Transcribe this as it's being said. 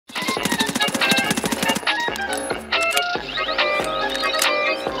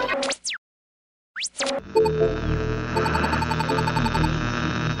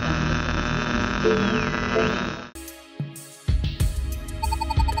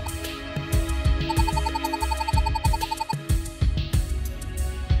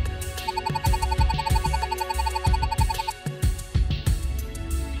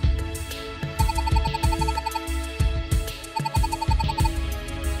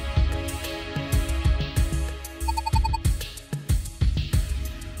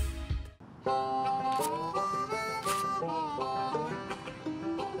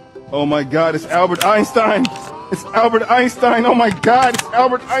Oh my God, it's Albert Einstein! It's Albert Einstein! Oh my God, it's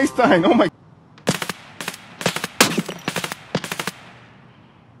Albert Einstein! Oh my...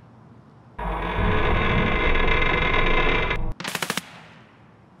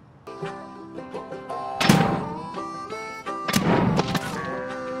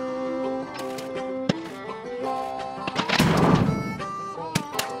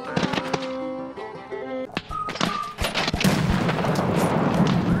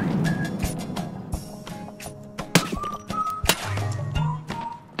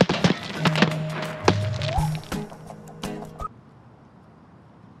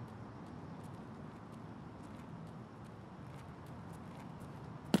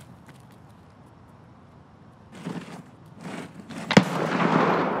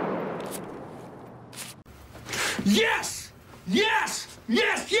 Yes! Yes!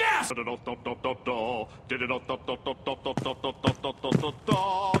 Yes! Yes!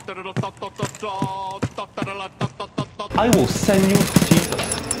 I will send you to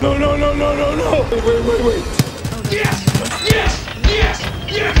Jesus. No, no, no, no, no, no! Wait. Yes! Yes! Yes!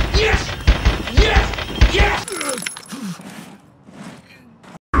 Yes! Yes! Yes! Yes!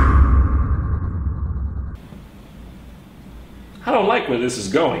 I don't like where this is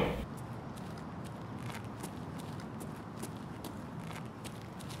going.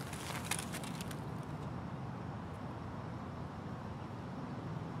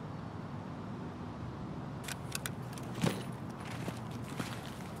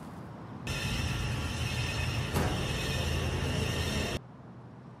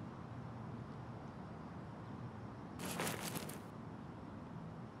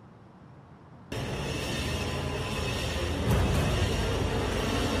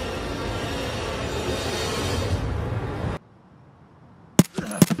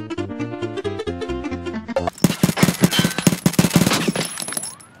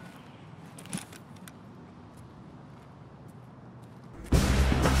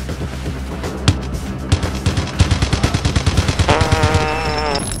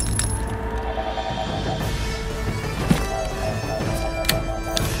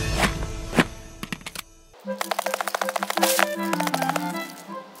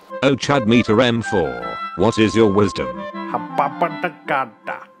 Oh Chad meter M4, what is your wisdom?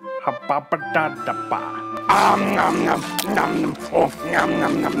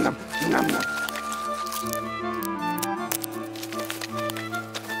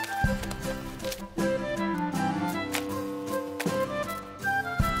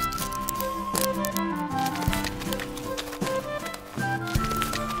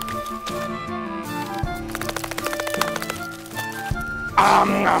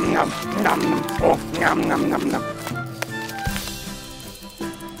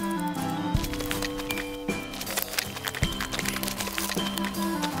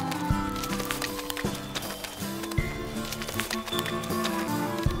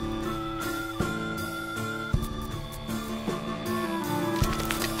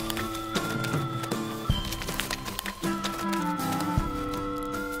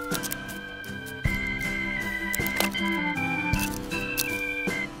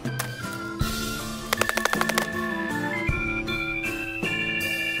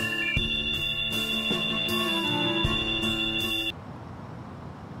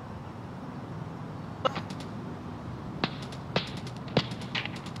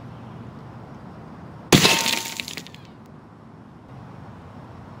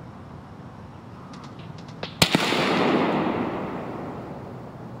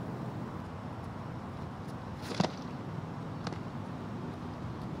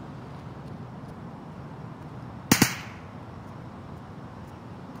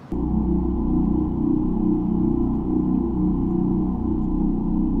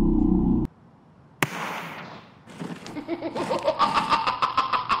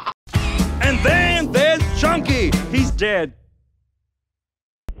 And then there's Chunky! He's dead.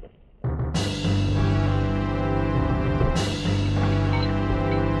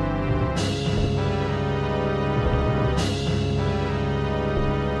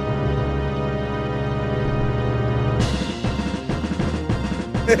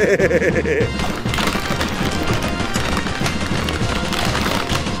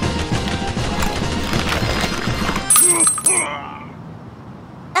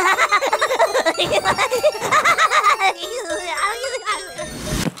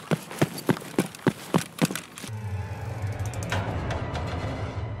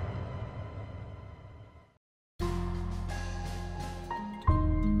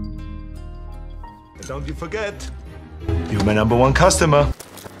 Don't you forget, you're my #1 customer.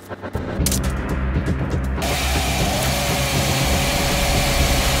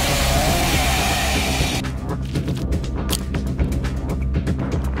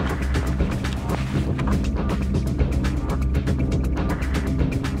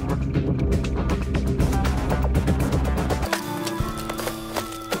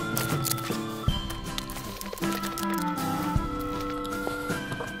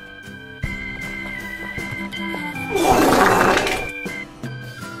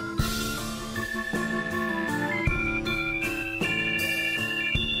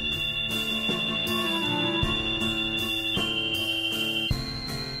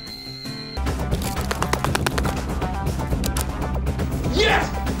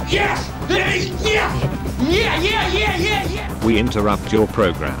 Yes! Yeah! We interrupt your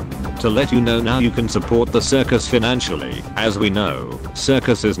program to let you know now you can support the circus financially. As we know,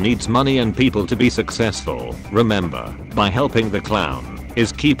 circuses needs money and people to be successful. Remember, by helping the clown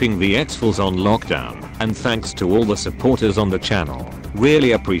is keeping the X-Files on lockdown. And thanks to all the supporters on the channel.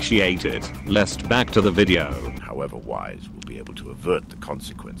 Really appreciate it. Let's back to the video. However wise, will be able to avert the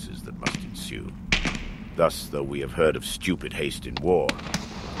consequences that must ensue. Thus, though we have heard of stupid haste in war,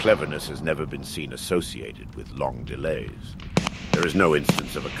 cleverness has never been seen associated with long delays. There is no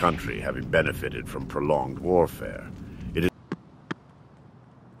instance of a country having benefited from prolonged warfare. It is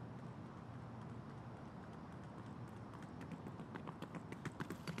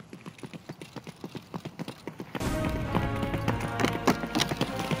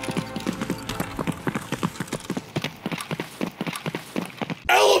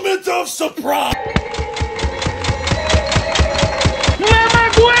Element of surprise!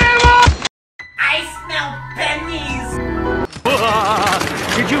 I smell pennies!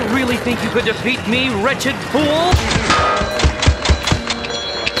 Did you really think you could defeat me, wretched fool?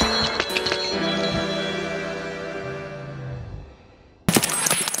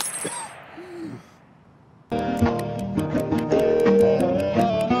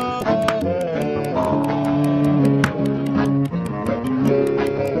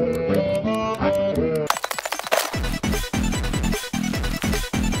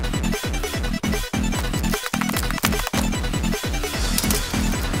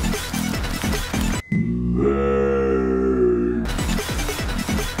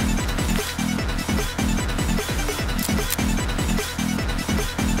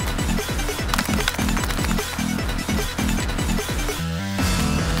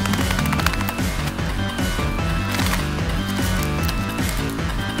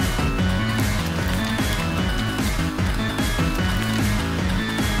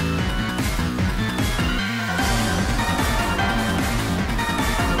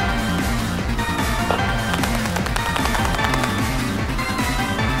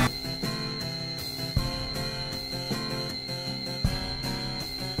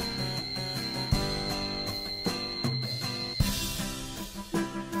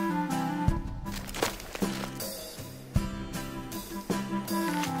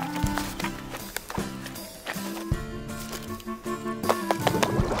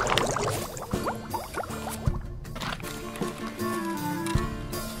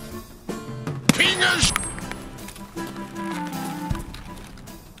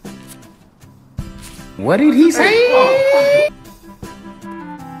 What did he say?